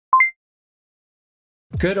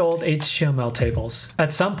Good old HTML tables.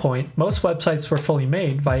 At some point, most websites were fully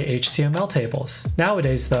made via HTML tables.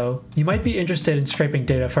 Nowadays though, you might be interested in scraping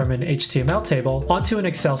data from an HTML table onto an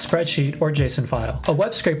Excel spreadsheet or JSON file. A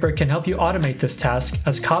web scraper can help you automate this task,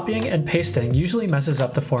 as copying and pasting usually messes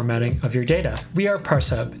up the formatting of your data. We are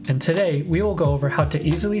ParseHub, and today we will go over how to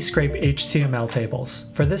easily scrape HTML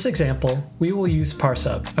tables. For this example, we will use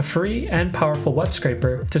ParseHub, a free and powerful web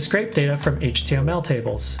scraper to scrape data from HTML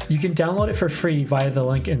tables. You can download it for free via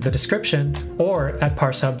the link in the description or at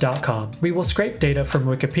parsehub.com. We will scrape data from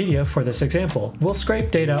Wikipedia for this example. We'll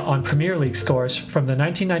scrape data on Premier League scores from the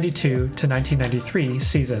 1992 to 1993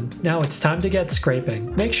 season. Now it's time to get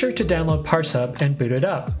scraping. Make sure to download ParseHub and boot it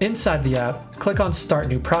up. Inside the app, click on Start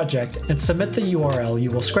New Project and submit the URL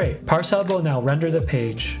you will scrape. ParseHub will now render the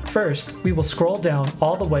page. First, we will scroll down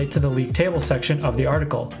all the way to the league table section of the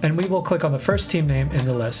article, and we will click on the first team name in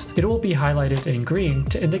the list. It will be highlighted in green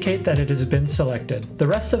to indicate that it has been selected. The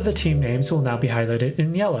rest of the team names will now be highlighted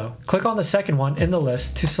in yellow. Click on the second one in the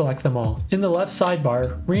list to select them all. In the left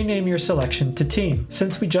sidebar, rename your selection to team.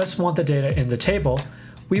 Since we just want the data in the table,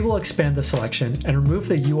 we will expand the selection and remove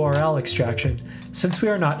the URL extraction since we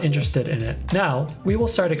are not interested in it. Now, we will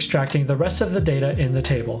start extracting the rest of the data in the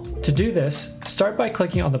table. To do this, start by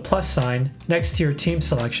clicking on the plus sign next to your team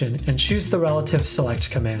selection and choose the relative select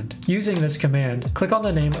command. Using this command, click on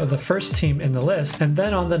the name of the first team in the list and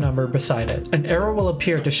then on the number beside it. An arrow will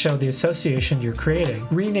appear to show the association you're creating.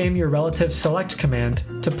 Rename your relative select command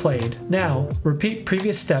to played. Now, repeat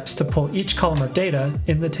previous steps to pull each column of data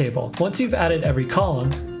in the table. Once you've added every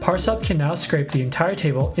column, ParseHub can now scrape the entire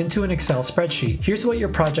table into an Excel spreadsheet. Here's what your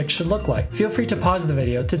project should look like. Feel free to pause the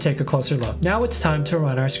video to take a closer look. Now it's time to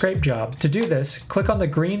run our scrape job. To do this, click on the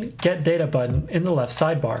green Get Data button in the left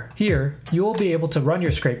sidebar. Here, you will be able to run your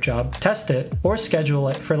scrape job, test it, or schedule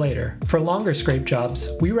it for later. For longer scrape jobs,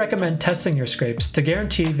 we recommend testing your scrapes to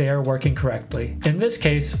guarantee they are working correctly. In this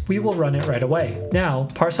case, we will run it right away. Now,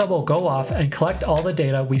 ParseHub will go off and collect all the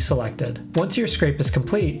data we selected. Once your scrape is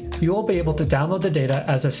complete, you will be able to download the data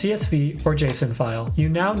as a CSV or JSON file. You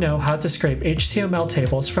now know how to scrape HTML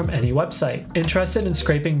tables from any website. Interested in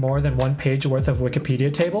scraping more than one page worth of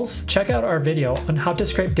Wikipedia tables? Check out our video on how to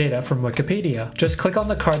scrape data from Wikipedia. Just click on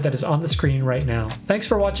the card that is on the screen right now. Thanks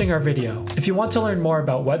for watching our video. If you want to learn more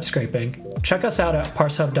about web scraping, check us out at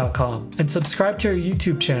parsehub.com and subscribe to our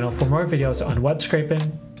YouTube channel for more videos on web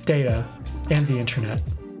scraping, data, and the internet.